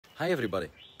Hi everybody,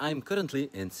 I'm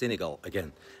currently in Senegal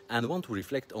again and want to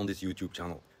reflect on this YouTube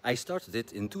channel. I started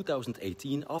it in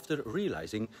 2018 after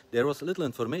realizing there was little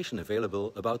information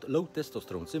available about low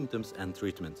testosterone symptoms and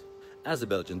treatment. As a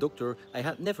Belgian doctor, I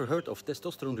had never heard of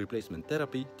testosterone replacement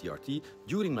therapy, TRT,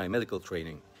 during my medical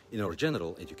training. In our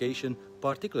general education,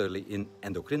 particularly in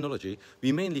endocrinology,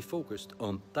 we mainly focused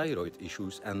on thyroid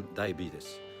issues and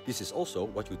diabetes. This is also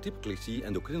what you typically see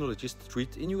endocrinologists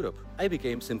treat in Europe. I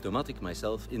became symptomatic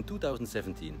myself in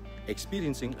 2017,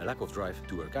 experiencing a lack of drive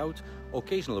to work out,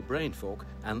 occasional brain fog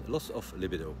and loss of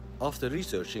libido. After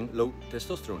researching low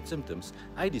testosterone symptoms,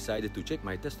 I decided to check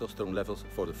my testosterone levels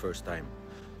for the first time.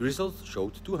 The results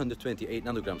showed 228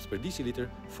 nanograms per deciliter,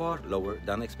 far lower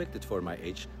than expected for my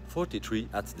age, 43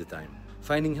 at the time.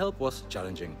 Finding help was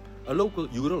challenging. A local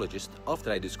urologist,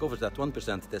 after I discovered that 1%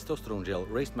 testosterone gel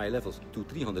raised my levels to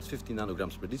 350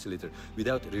 nanograms per deciliter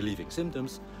without relieving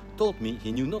symptoms, told me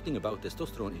he knew nothing about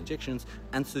testosterone injections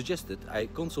and suggested I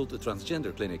consult a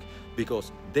transgender clinic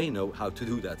because they know how to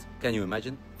do that. Can you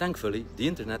imagine? Thankfully, the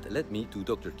internet led me to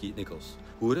Dr. Keith Nichols,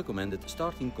 who recommended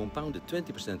starting compounded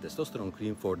 20% testosterone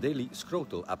cream for daily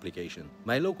scrotal application.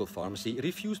 My local pharmacy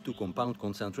refused to compound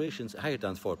concentrations higher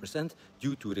than 4%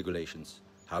 due to regulations.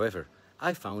 However,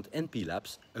 I found NP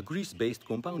Labs, a Greece-based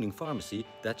compounding pharmacy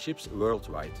that ships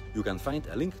worldwide. You can find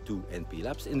a link to NP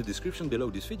Labs in the description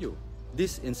below this video.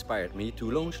 This inspired me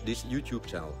to launch this YouTube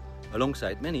channel,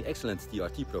 alongside many excellent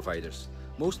TRT providers,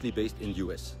 mostly based in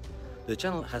US. The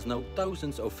channel has now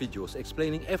thousands of videos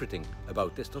explaining everything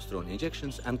about testosterone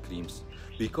injections and creams.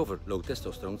 We cover low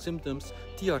testosterone symptoms,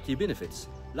 TRT benefits,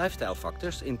 lifestyle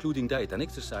factors including diet and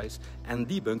exercise, and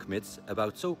debunk myths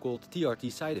about so-called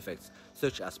TRT side effects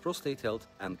such as prostate health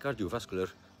and cardiovascular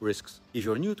risks. If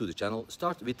you're new to the channel,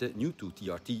 start with the New to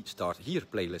TRT Start Here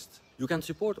playlist. You can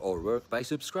support our work by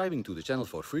subscribing to the channel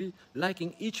for free,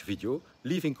 liking each video,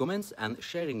 leaving comments and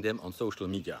sharing them on social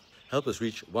media. Help us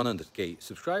reach 100k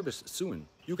subscribers soon.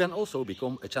 You can also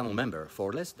become a channel member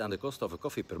for less than the cost of a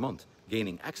coffee per month,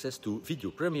 gaining access to video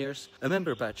premieres, a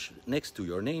member badge next to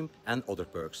your name and other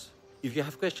perks. If you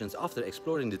have questions after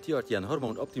exploring the TRT and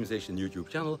Hormone Optimization YouTube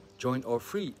channel, join our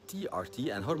free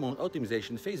TRT and Hormone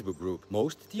Optimization Facebook group.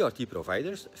 Most TRT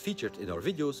providers featured in our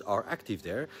videos are active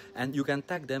there and you can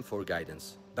tag them for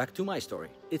guidance. Back to my story.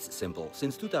 It's simple.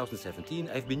 Since 2017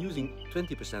 I've been using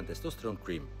 20% testosterone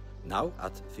cream. Now,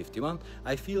 at 51,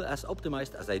 I feel as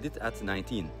optimized as I did at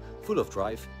 19, full of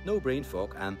drive, no brain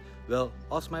fog and, well,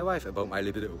 ask my wife about my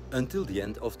libido. Until the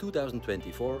end of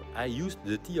 2024, I used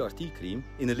the TRT cream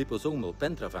in a liposomal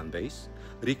Pentravan base,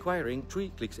 requiring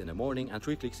 3 clicks in the morning and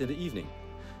 3 clicks in the evening.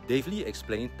 Dave Lee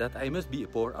explained that I must be a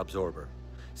poor absorber.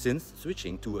 Since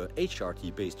switching to a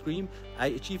HRT-based cream, I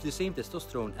achieved the same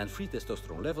testosterone and free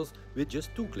testosterone levels with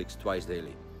just 2 clicks twice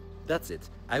daily. That's it.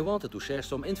 I wanted to share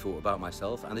some info about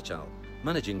myself and the channel.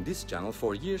 Managing this channel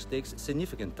for years takes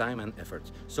significant time and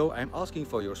effort, so I'm asking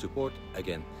for your support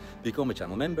again. Become a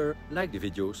channel member, like the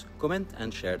videos, comment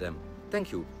and share them.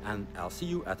 Thank you, and I'll see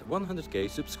you at 100k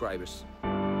subscribers.